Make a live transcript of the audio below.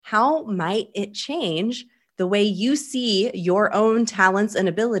how might it change the way you see your own talents and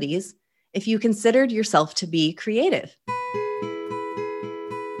abilities if you considered yourself to be creative?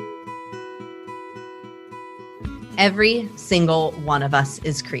 Every single one of us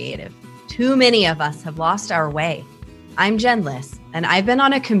is creative. Too many of us have lost our way. I'm Jen Liss, and I've been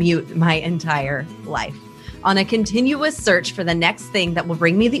on a commute my entire life, on a continuous search for the next thing that will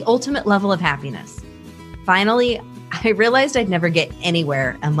bring me the ultimate level of happiness. Finally, I realized I'd never get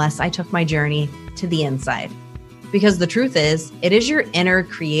anywhere unless I took my journey to the inside. Because the truth is, it is your inner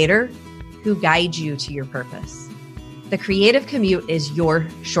creator who guides you to your purpose. The creative commute is your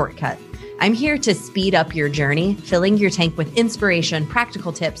shortcut. I'm here to speed up your journey, filling your tank with inspiration,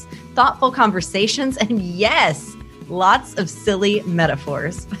 practical tips, thoughtful conversations, and yes, lots of silly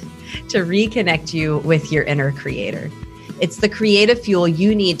metaphors to reconnect you with your inner creator. It's the creative fuel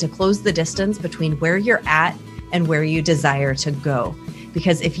you need to close the distance between where you're at and where you desire to go.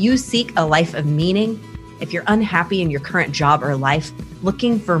 Because if you seek a life of meaning, if you're unhappy in your current job or life,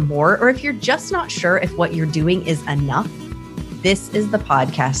 looking for more, or if you're just not sure if what you're doing is enough, this is the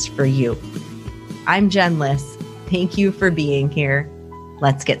podcast for you. I'm Jen Liss. Thank you for being here.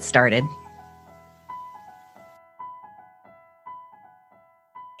 Let's get started.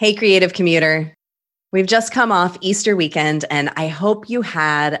 Hey, creative commuter. We've just come off Easter weekend, and I hope you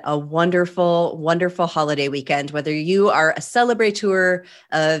had a wonderful, wonderful holiday weekend. Whether you are a celebrator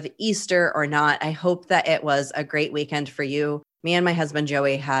of Easter or not, I hope that it was a great weekend for you. Me and my husband,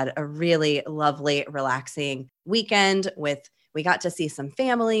 Joey, had a really lovely, relaxing weekend we got to see some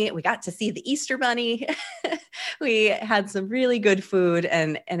family. We got to see the Easter Bunny. We had some really good food,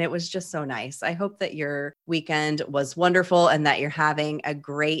 and it was just so nice. I hope that your weekend was wonderful and that you're having a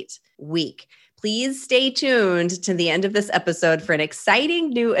great week. Please stay tuned to the end of this episode for an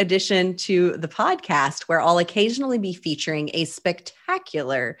exciting new addition to the podcast, where I'll occasionally be featuring a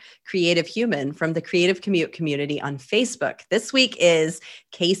spectacular creative human from the Creative Commute community on Facebook. This week is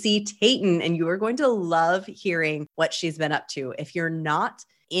Casey Tayton, and you are going to love hearing what she's been up to. If you're not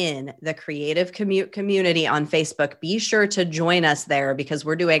in the Creative Commute community on Facebook, be sure to join us there because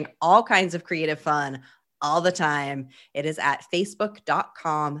we're doing all kinds of creative fun all the time. It is at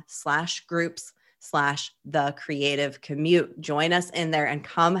facebook.com/groups/the creative commute. Join us in there and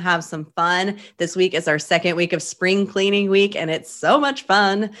come have some fun. This week is our second week of spring cleaning week, and it's so much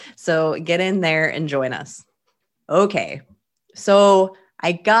fun. So get in there and join us. Okay. So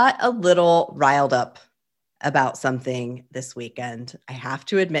I got a little riled up about something this weekend. I have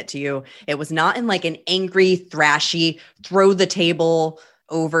to admit to you, it was not in like an angry, thrashy, throw the table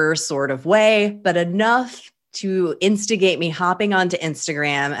over sort of way, but enough to instigate me hopping onto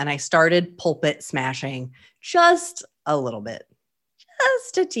Instagram, and I started pulpit smashing just a little bit,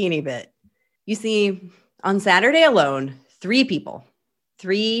 just a teeny bit. You see, on Saturday alone, three people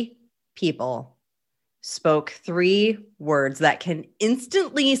spoke three words that can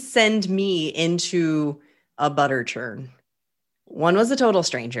instantly send me into a butter churn. One was a total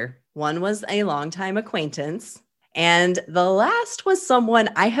stranger. One was a longtime acquaintance. And the last was someone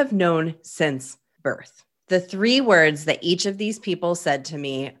I have known since birth. The three words that each of these people said to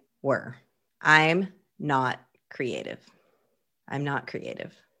me were, I'm not creative. I'm not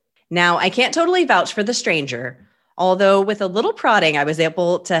creative. Now, I can't totally vouch for the stranger, although with a little prodding, I was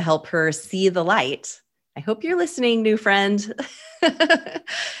able to help her see the light. I hope you're listening, new friend.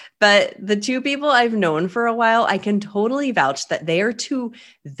 But the two people I've known for a while, I can totally vouch that they are two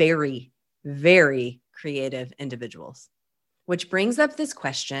very, very creative individuals. Which brings up this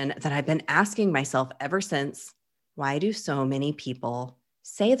question that I've been asking myself ever since. Why do so many people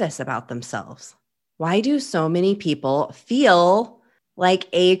say this about themselves? Why do so many people feel like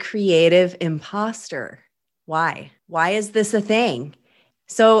a creative imposter? Why? Why is this a thing?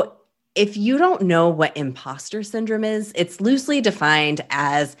 So if you don't know what imposter syndrome is, it's loosely defined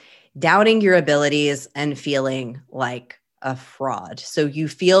as doubting your abilities and feeling like a fraud. So you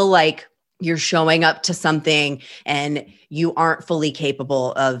feel like you're showing up to something and you aren't fully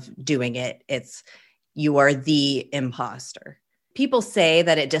capable of doing it. You are the imposter. People say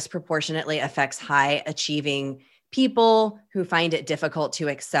that it disproportionately affects high achieving people who find it difficult to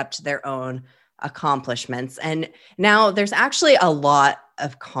accept their own accomplishments. And now there's actually a lot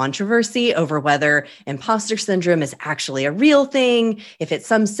of controversy over whether imposter syndrome is actually a real thing, if it's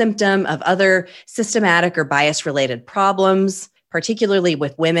some symptom of other systematic or bias related problems, particularly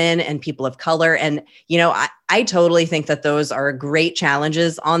with women and people of color. And, I totally think that those are great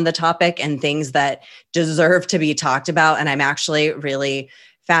challenges on the topic and things that deserve to be talked about. And I'm actually really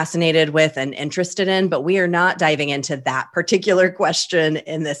fascinated with and interested in, but we are not diving into that particular question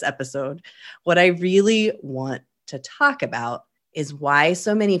in this episode. What I really want to talk about is why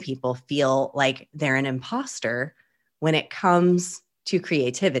so many people feel like they're an imposter when it comes to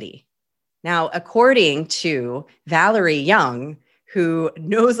creativity. Now, according to Valerie Young, who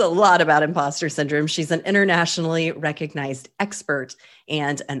knows a lot about imposter syndrome, she's an internationally recognized expert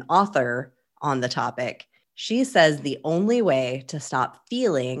and an author on the topic. She says the only way to stop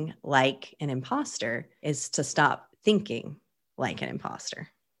feeling like an imposter is to stop thinking like an imposter.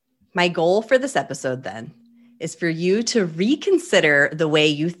 My goal for this episode then is for you to reconsider the way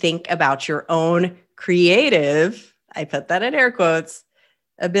you think about your own creative, I put that in air quotes,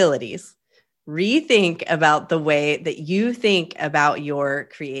 abilities. Rethink about the way that you think about your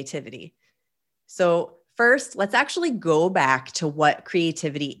creativity. So first, let's actually go back to what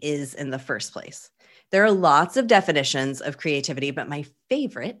creativity is in the first place. There are lots of definitions of creativity, but my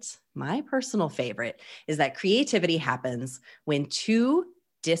personal favorite, is that creativity happens when two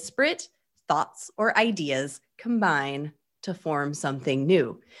disparate thoughts or ideas combine to form something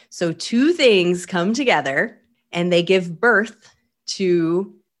new. So two things come together and they give birth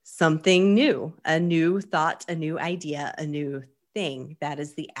to something new, a new thought, a new idea, a new thing. That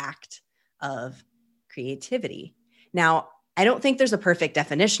is the act of creativity. Now, I don't think there's a perfect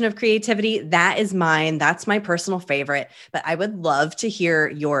definition of creativity. That is mine. That's my personal favorite, but I would love to hear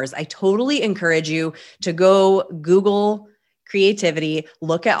yours. I totally encourage you to go Google creativity,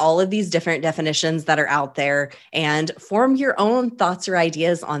 look at all of these different definitions that are out there and form your own thoughts or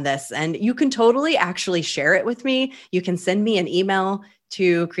ideas on this. And you can totally actually share it with me. You can send me an email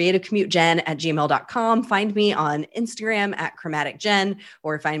to creativecommutegen@gmail.com. Find me on Instagram @chromaticgen,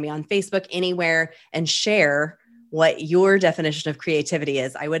 or find me on Facebook, anywhere, and share what your definition of creativity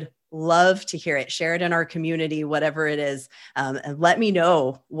is. I would love to hear it. Share it in our community, whatever it is, and let me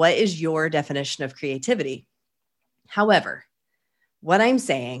know what is your definition of creativity. However, what I'm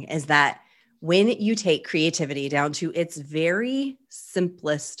saying is that when you take creativity down to its very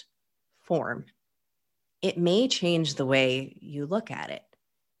simplest form, it may change the way you look at it.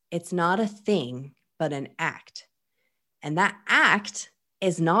 It's not a thing, but an act. And that act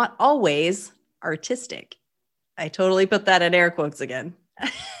is not always artistic. I totally put that in air quotes again.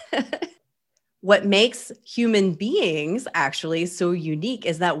 What makes human beings actually so unique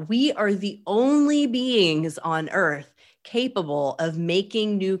is that we are the only beings on earth capable of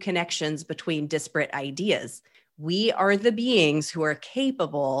making new connections between disparate ideas. We are the beings who are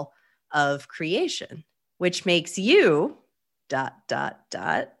capable of creation, which makes you ...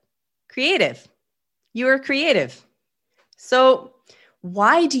 creative. You are creative. So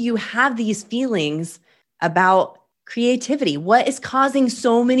why do you have these feelings about creativity? What is causing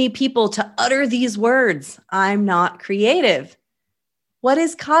so many people to utter these words? I'm not creative. What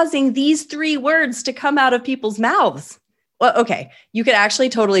is causing these three words to come out of people's mouths? Well, okay, you could actually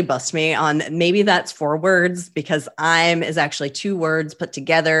totally bust me on maybe that's 4 words, because I'm is actually 2 words put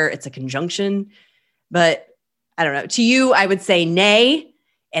together. It's a conjunction, but I don't know. To you, I would say nay,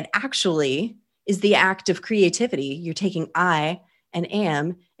 and actually is the act of creativity. You're taking I and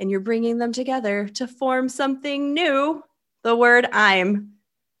am, and you're bringing them together to form something new. The word I'm.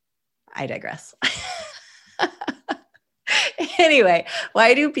 I digress. Anyway,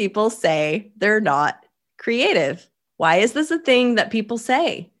 why do people say they're not creative? Why is this a thing that people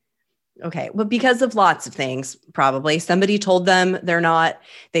say? Okay, well, because of lots of things, probably. Somebody told them they're not.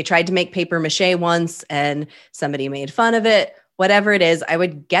 They tried to make paper mache once and somebody made fun of it. Whatever it is, I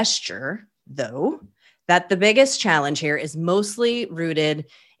would gesture, though, that the biggest challenge here is mostly rooted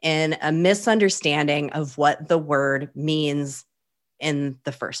in a misunderstanding of what the word means in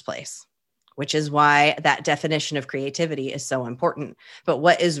the first place, which is why that definition of creativity is so important. But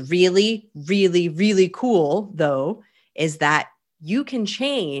what is really, really, really cool, though, is that you can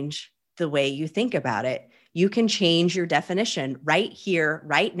change the way you think about it. You can change your definition right here,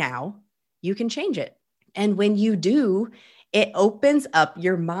 right now. You can change it. And when you do, it opens up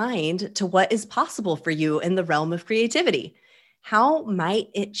your mind to what is possible for you in the realm of creativity. How might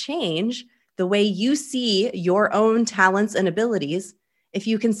it change the way you see your own talents and abilities if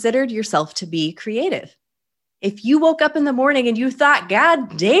you considered yourself to be creative? If you woke up in the morning and you thought,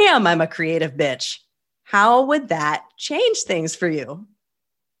 God damn, I'm a creative bitch, how would that change things for you?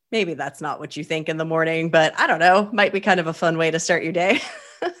 Maybe that's not what you think in the morning, but I don't know, might be kind of a fun way to start your day.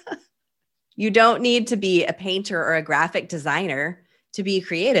 You don't need to be a painter or a graphic designer to be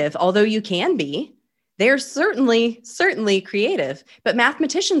creative, although you can be. They're certainly creative, but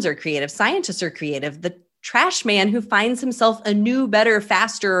mathematicians are creative. Scientists are creative. The trash man who finds himself a new, better,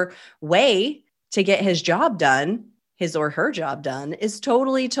 faster way to get his job done, his or her job done, is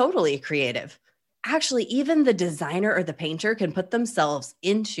totally creative. Actually, even the designer or the painter can put themselves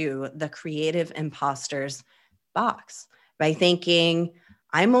into the creative imposter's box, by thinking,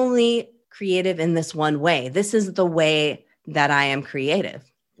 I'm only creative in this one way. This is the way that I am creative.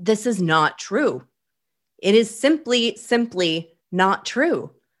 This is not true. It is simply not true.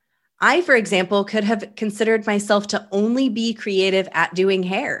 I, for example, could have considered myself to only be creative at doing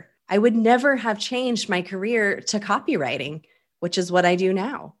hair. I would never have changed my career to copywriting, which is what I do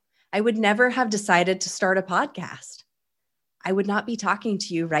now. I would never have decided to start a podcast. I would not be talking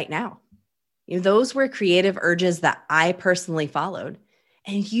to you right now. Those were creative urges that I personally followed.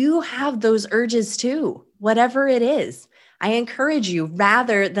 And you have those urges too, whatever it is. I encourage you,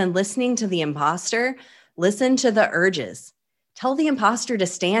 rather than listening to the imposter, listen to the urges. Tell the imposter to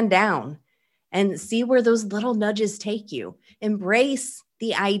stand down and see where those little nudges take you. Embrace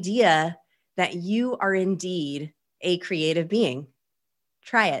the idea that you are indeed a creative being.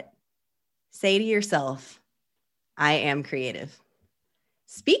 Try it. Say to yourself, I am creative.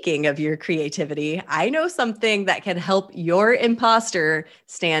 Speaking of your creativity, I know something that can help your imposter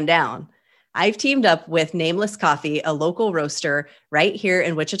stand down. I've teamed up with Nameless Coffee, a local roaster right here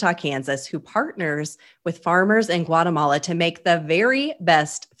in Wichita, Kansas, who partners with farmers in Guatemala to make the very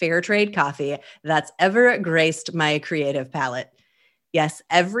best fair trade coffee that's ever graced my creative palate. Yes,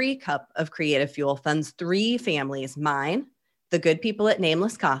 every cup of creative fuel funds 3 families, mine, the good people at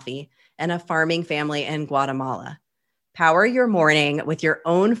Nameless Coffee, and a farming family in Guatemala. Power your morning with your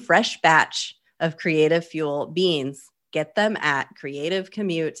own fresh batch of creative fuel beans. Get them at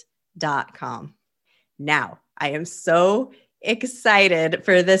creativecommute.com. Now, I am so excited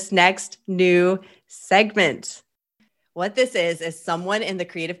for this next new segment. What this is someone in the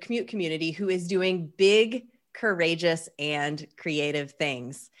Creative Commute community who is doing big, courageous, and creative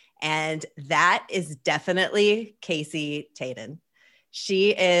things. And that is definitely Casey Taden. She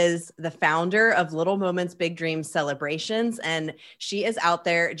is the founder of Little Moments, Big Dreams Celebrations, and she is out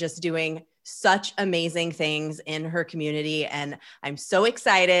there just doing such amazing things in her community. And I'm so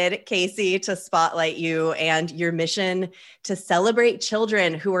excited, Casey, to spotlight you and your mission to celebrate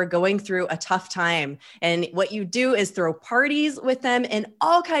children who are going through a tough time. And what you do is throw parties with them in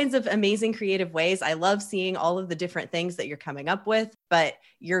all kinds of amazing creative ways. I love seeing all of the different things that you're coming up with, but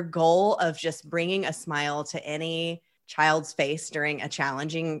your goal of just bringing a smile to any child's face during a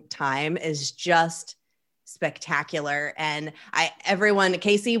challenging time is just spectacular. And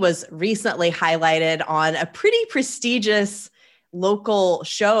Casey was recently highlighted on a pretty prestigious local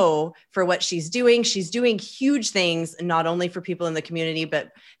show for what she's doing. She's doing huge things, not only for people in the community,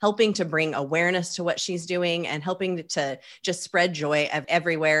 but helping to bring awareness to what she's doing and helping to just spread joy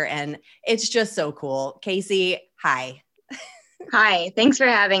everywhere. And it's just so cool. Casey, hi. Hi, thanks for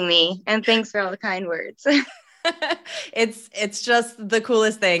having me. And thanks for all the kind words. It's just the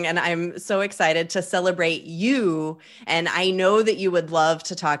coolest thing. And I'm so excited to celebrate you. And I know that you would love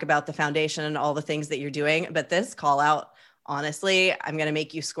to talk about the foundation and all the things that you're doing, but this call out, honestly, I'm going to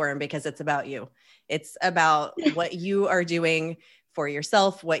make you squirm because it's about you. It's about what you are doing for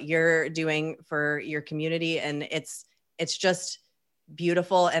yourself, what you're doing for your community. And it's just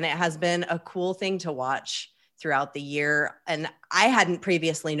beautiful. And it has been a cool thing to watch throughout the year. And I hadn't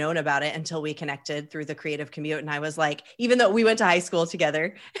previously known about it until we connected through the Creative Commute. And I was like, even though we went to high school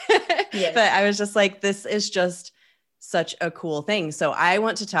together, Yes. but I was just like, this is just such a cool thing. So I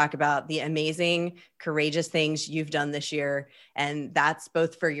want to talk about the amazing, courageous things you've done this year. And that's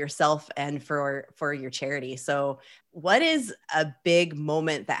both for yourself and for your charity. So what is a big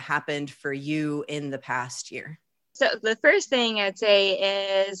moment that happened for you in the past year? So the first thing I'd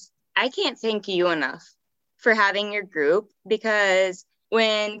say is I can't thank you enough for having your group, because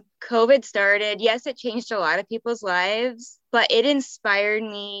when COVID started, yes, it changed a lot of people's lives, but it inspired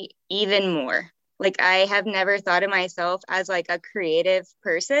me even more. Like, I have never thought of myself as like a creative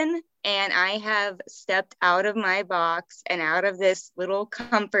person, and I have stepped out of my box and out of this little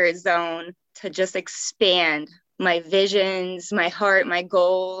comfort zone to just expand my visions, my heart, my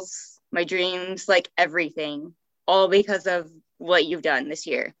goals, my dreams, like everything, all because of what you've done this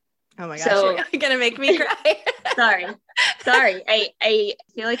year. Oh my gosh, so, you're gonna make me cry. sorry. I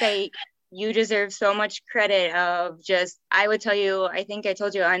feel like you deserve so much credit of just, I would tell you, I think I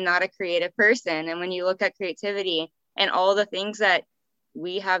told you I'm not a creative person. And when you look at creativity and all the things that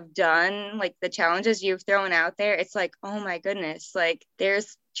we have done, like the challenges you've thrown out there, it's like, oh my goodness, like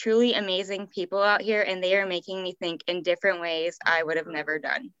there's truly amazing people out here and they are making me think in different ways I would have never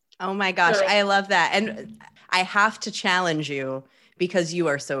done. Oh my gosh, I love that. And I have to challenge you, because you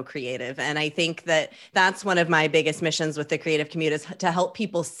are so creative. And I think that that's one of my biggest missions with the creative commute is to help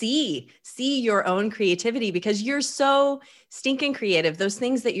people see your own creativity, because you're so stinking creative. Those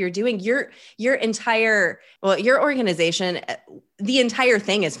things that you're doing, your organization, the entire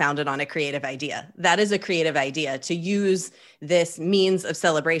thing is founded on a creative idea. That is a creative idea, to use this means of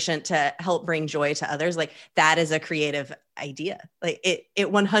celebration to help bring joy to others. Like, that is a creative idea. Like it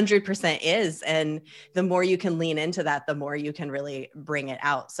 100% is. And the more you can lean into that, the more you can really bring it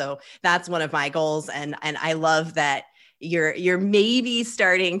out. So that's one of my goals. And I love that you're maybe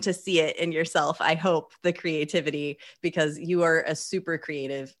starting to see it in yourself. I hope, the creativity, because you are a super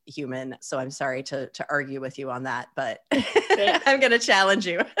creative human. So I'm sorry to argue with you on that, but I'm going to challenge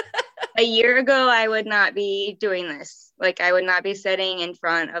you. A year ago, I would not be doing this. Like, I would not be sitting in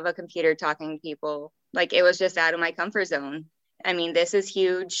front of a computer talking to people. Like, it was just out of my comfort zone. I mean, this is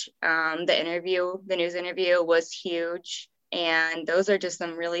huge. The news interview was huge. And those are just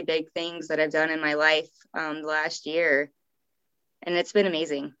some really big things that I've done in my life the last year. And it's been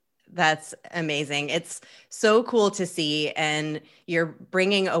amazing. That's amazing. It's so cool to see. And you're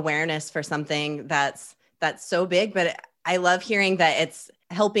bringing awareness for something that's so big. But I love hearing that it's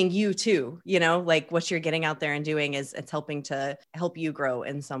helping you too. You know, like what you're getting out there and doing it's helping to help you grow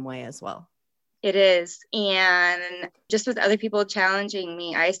in some way as well. It is. And just with other people challenging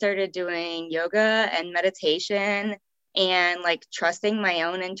me, I started doing yoga and meditation and like trusting my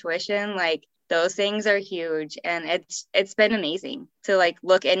own intuition. Like, those things are huge. And it's been amazing to like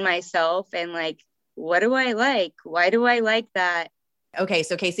look in myself and like, what do I like? Why do I like that? Okay.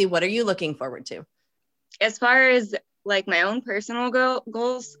 So Casey, what are you looking forward to? As far as like my own personal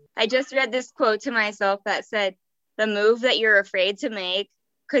goals, I just read this quote to myself that said, the move that you're afraid to make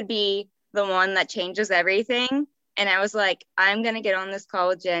could be the one that changes everything. And I was like, I'm going to get on this call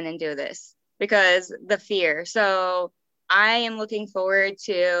with Jen and do this, because the fear. So I am looking forward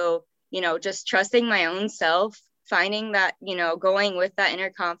to, just trusting my own self, finding that, going with that inner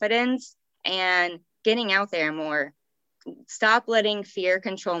confidence and getting out there more. Stop letting fear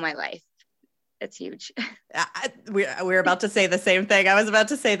control my life. It's huge. We're about to say the same thing. I was about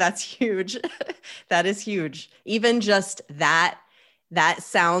to say that's huge. That is huge. Even just that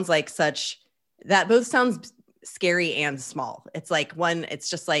sounds like that both sounds scary and small. It's like it's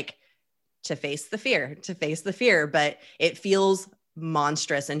just like to face the fear, but it feels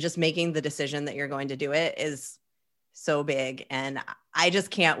monstrous. And just making the decision that you're going to do it is so big. And I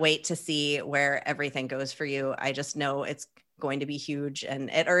just can't wait to see where everything goes for you. I just know it's going to be huge, and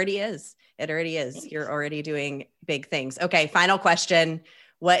it already is. You're already doing big things. Okay. Final question.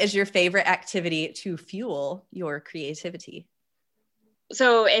 What is your favorite activity to fuel your creativity?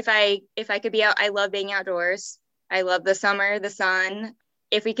 So if I could be out, I love being outdoors. I love the summer, the sun.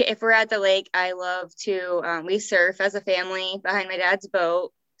 If we're at the lake, I love to, we surf as a family behind my dad's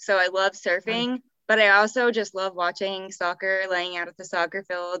boat. So I love surfing, but I also just love watching soccer, laying out at the soccer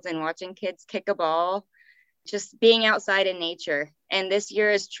fields and watching kids kick a ball, just being outside in nature. And this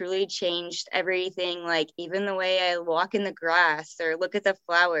year has truly changed everything. Like, even the way I walk in the grass or look at the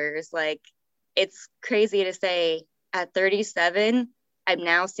flowers, like, it's crazy to say at 37, I'm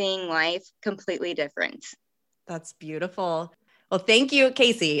now seeing life completely different. That's beautiful. Well, thank you,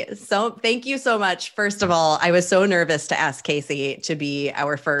 Casey. So thank you so much. First of all, I was so nervous to ask Casey to be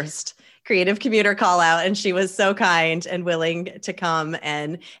our first creative commuter call out, and she was so kind and willing to come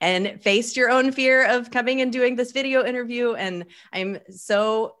and faced your own fear of coming and doing this video interview. And I'm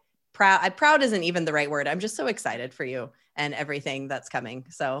so proud. Proud isn't even the right word. I'm just so excited for you and everything that's coming.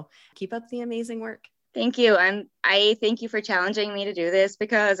 So keep up the amazing work. Thank you. I thank you for challenging me to do this,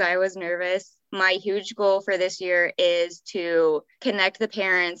 because I was nervous. My huge goal for this year is to connect the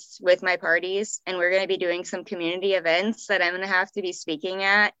parents with my parties. And we're going to be doing some community events that I'm going to have to be speaking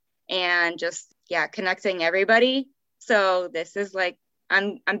at, and just, connecting everybody. So this is like,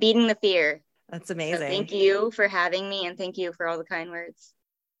 I'm beating the fear. That's amazing. So thank you for having me, and thank you for all the kind words.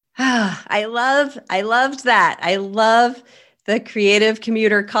 I loved that. I love the creative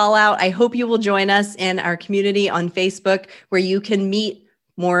commuter call out. I hope you will join us in our community on Facebook, where you can meet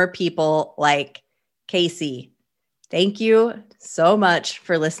more people like Casey. Thank you so much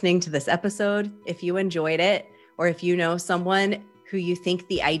for listening to this episode. If you enjoyed it, or if you know someone who you think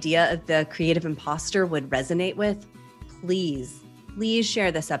the idea of the creative imposter would resonate with, please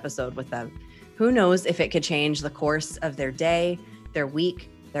share this episode with them. Who knows if it could change the course of their day, their week,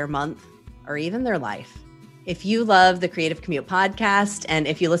 their month, or even their life. If you love the Creative Commute podcast, and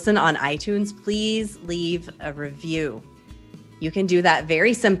if you listen on iTunes, please leave a review. You can do that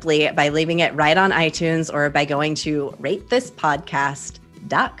very simply by leaving it right on iTunes, or by going to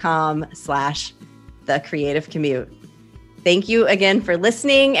ratethispodcast.com/thecreativecommute. Thank you again for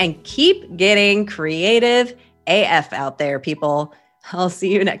listening, and keep getting creative AF out there, people. I'll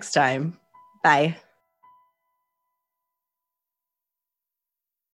see you next time. Bye.